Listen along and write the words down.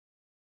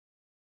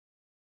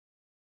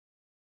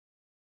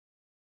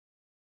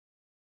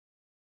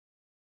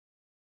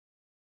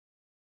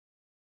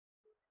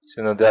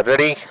So now they are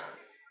ready.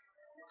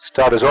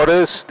 Start his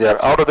orders. They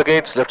are out of the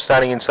gates. Left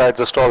standing inside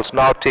the stalls.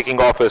 Now taking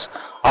off is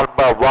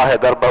Arba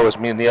Wahed. Arba was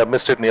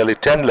missed it nearly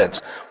 10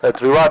 lengths. With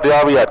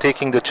Rivadavia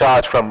taking the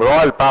charge from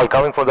Royal Pal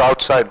coming from the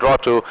outside draw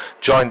to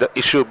join the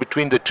issue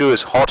between the two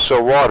is Horse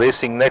of War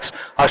racing next.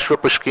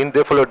 Ashwa Pushkin.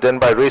 They followed then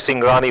by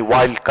Racing Rani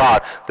Wild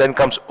Card. Then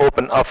comes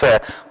Open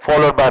Affair.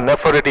 Followed by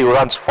Nefertiti who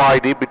runs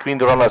 5 deep between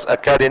the runners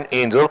Acadian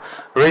Angel.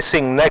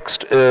 Racing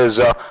next is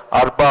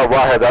Arba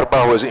Wahed.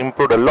 Arba who has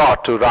improved a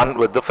lot to run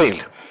with the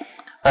field.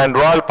 And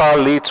Royal Pal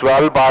leads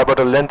well by about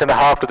a length and a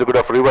half to the good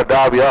of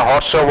Rivadavia.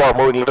 Horse of War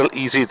moving a little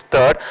easy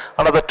third.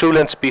 Another 2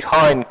 lengths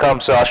behind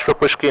comes Ashwa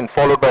Pushkin,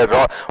 followed by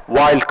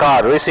Wild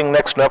Card. Racing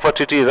next,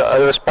 Nefertiti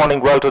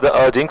responding well to the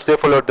urgings. They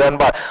followed then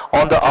by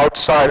on the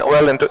outside,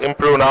 well into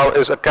improve now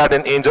is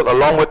Acadian Angel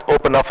along with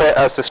Open Affair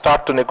as they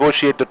start to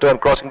negotiate the turn,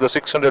 crossing the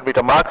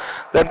 600-meter mark.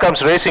 Then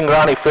comes Racing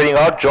Rani fading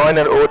out, joined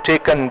and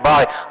overtaken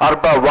by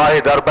Arba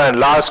Wahed Arba, and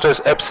last is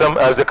Epsom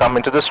as they come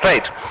into the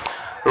straight.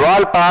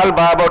 Royal Pal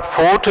by about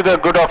 4 to the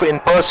good of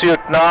In Pursuit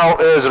now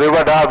is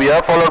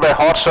Rivadavia, followed by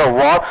Horse of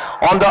War.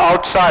 On the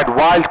outside,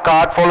 Wild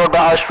Card, followed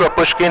by Ashwa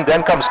Pushkin.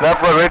 Then comes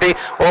Nefertiti.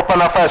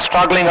 Open Affair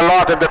struggling a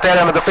lot at the tail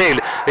end of the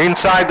field.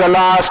 Inside the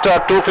last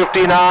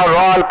 250 now,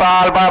 Royal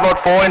Pal by about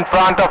 4 in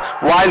front of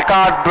Wild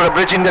Card,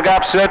 bridging the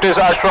gap. Set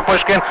is Ashwa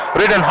Pushkin,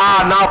 ridden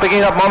hard, now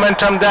picking up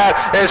momentum. There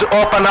is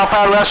Open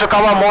Affair, who has to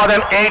cover more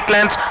than 8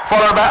 lengths,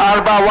 followed by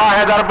Arba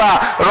Wahed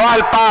Arba.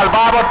 Royal Pal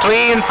by about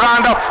 3 in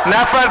front of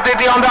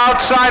Nefertiti on the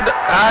outside.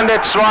 And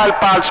it's Royal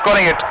Pal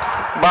scoring it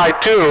by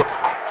 2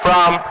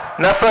 from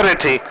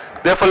Nefertiti.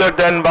 They followed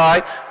then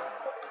by,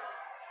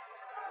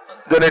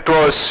 then it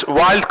was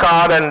Wild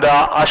Card and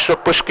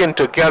Ashwa Pushkin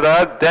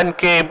together. Then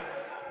came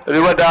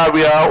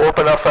Rivadavia,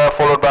 Open Affair,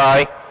 followed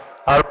by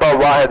Arba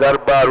Wahed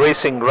Arba,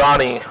 Racing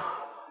Rani,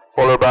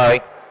 followed by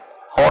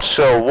Horse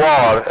of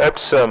War,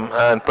 Epsom,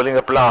 and pulling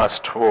up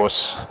last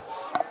was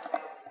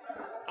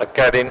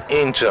Acadian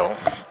Angel.